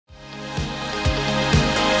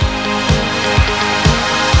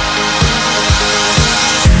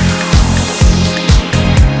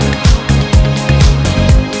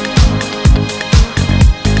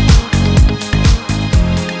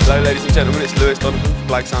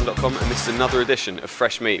blagsound.com, and this is another edition of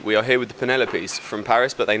Fresh Meat. We are here with the Penelopes from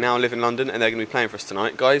Paris, but they now live in London and they're going to be playing for us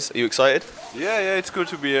tonight. Guys, are you excited? Yeah, it's cool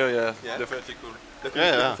to be here, definitely cool.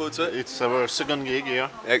 Looking forward to it? It's our second gig here.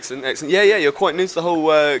 Excellent, excellent. Yeah, you're quite new to the whole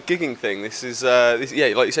gigging thing. This is, like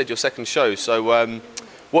you said, your second show. So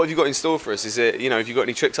what have you got in store for us? Is it, have you got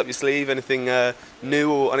any tricks up your sleeve, anything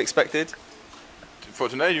new or unexpected? For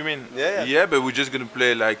tonight, you mean? Yeah, but we're just gonna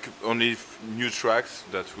play like only new tracks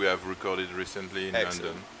that we have recorded recently in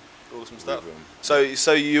London. Awesome stuff.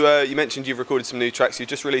 So you mentioned you've recorded some new tracks. You've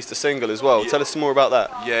just released a single as well. Tell us some more about that.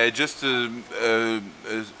 Yeah, just a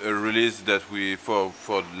release that we for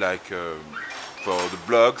the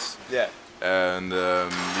blogs. Yeah. And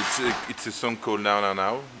it's a song called Now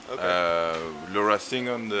Now. Okay. Laura Singh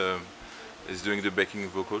is doing the backing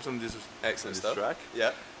vocals on this. Excellent this track.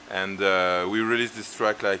 Yeah. And we released this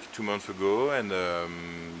track like 2 months ago, and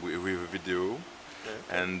with a video. Okay.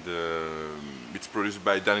 And it's produced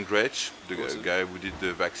by Dan Gretsch, the guy who did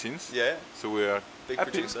the vaccines. Yeah. So we are big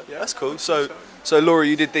happy. Producer. Yeah. That's cool. So Laura,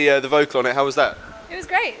 you did the vocal on it. How was that? It was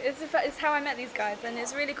great. It's how I met these guys, and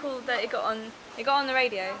it's really cool that it got on the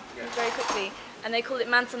radio very quickly, and they called it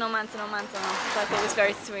Maintenant, Maintenant, Maintenant, which I thought was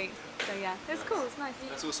very sweet. So yeah, it was cool. It's nice.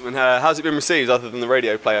 That's awesome. And how's it been received, other than the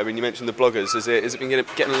radio play? I mean, you mentioned the bloggers. Has it been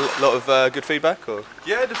getting a lot of good feedback? Or?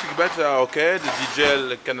 Yeah, the feedbacks are okay. The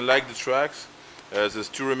DJ kind of like the tracks. There's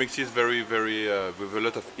 2 remixes, very with a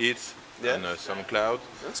lot of hits on SoundCloud.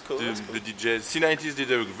 That's cool. The DJ C90s did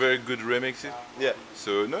a very good remixes. Yeah.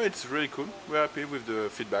 So no, it's really cool. We're happy with the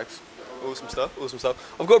feedbacks. Awesome stuff. Awesome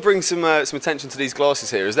stuff. I've got to bring some attention to these glasses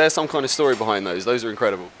here. Is there some kind of story behind those? Those are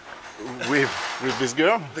incredible. With this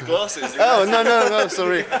girl? The glasses. Oh no,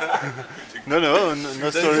 sorry. no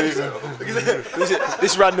stories.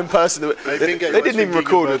 This random person. They didn't even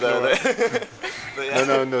record it though.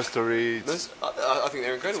 No story. I think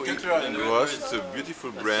they're incredible. It's a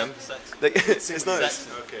beautiful brand. It's nice.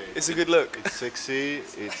 Okay. It's a good look. It's sexy.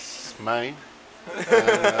 It's mine.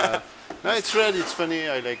 No, it's red. It's funny.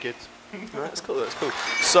 I like it. No, that's cool. That's cool.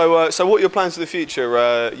 So what are your plans for the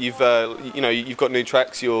future? You've got new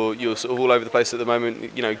tracks. You're sort of all over the place at the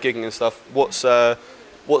moment. Gigging and stuff. What's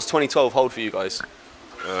 2012 hold for you guys?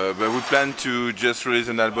 But we plan to just release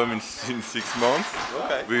an album in 6 months.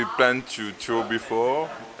 Okay. We plan to tour before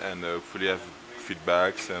and hopefully have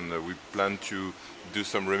feedbacks, and we plan to do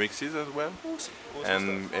some remixes as well. Awesome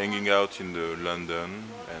and stuff. hanging out in the London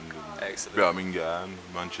and Birmingham,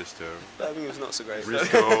 Manchester. Birmingham's not so great.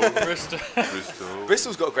 Bristol.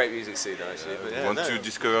 Bristol's got a great music scene though, actually. But want to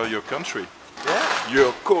discover your country. Yeah.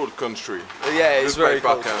 Your cold country. Yeah, it's very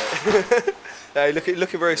cold. Yeah,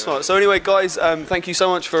 looking very smart. So anyway, guys, thank you so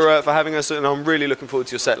much for having us, and I'm really looking forward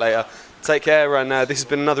to your set later. Take care, and this has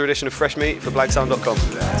been another edition of Fresh Meat for blagsound.com.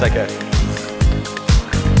 Take care.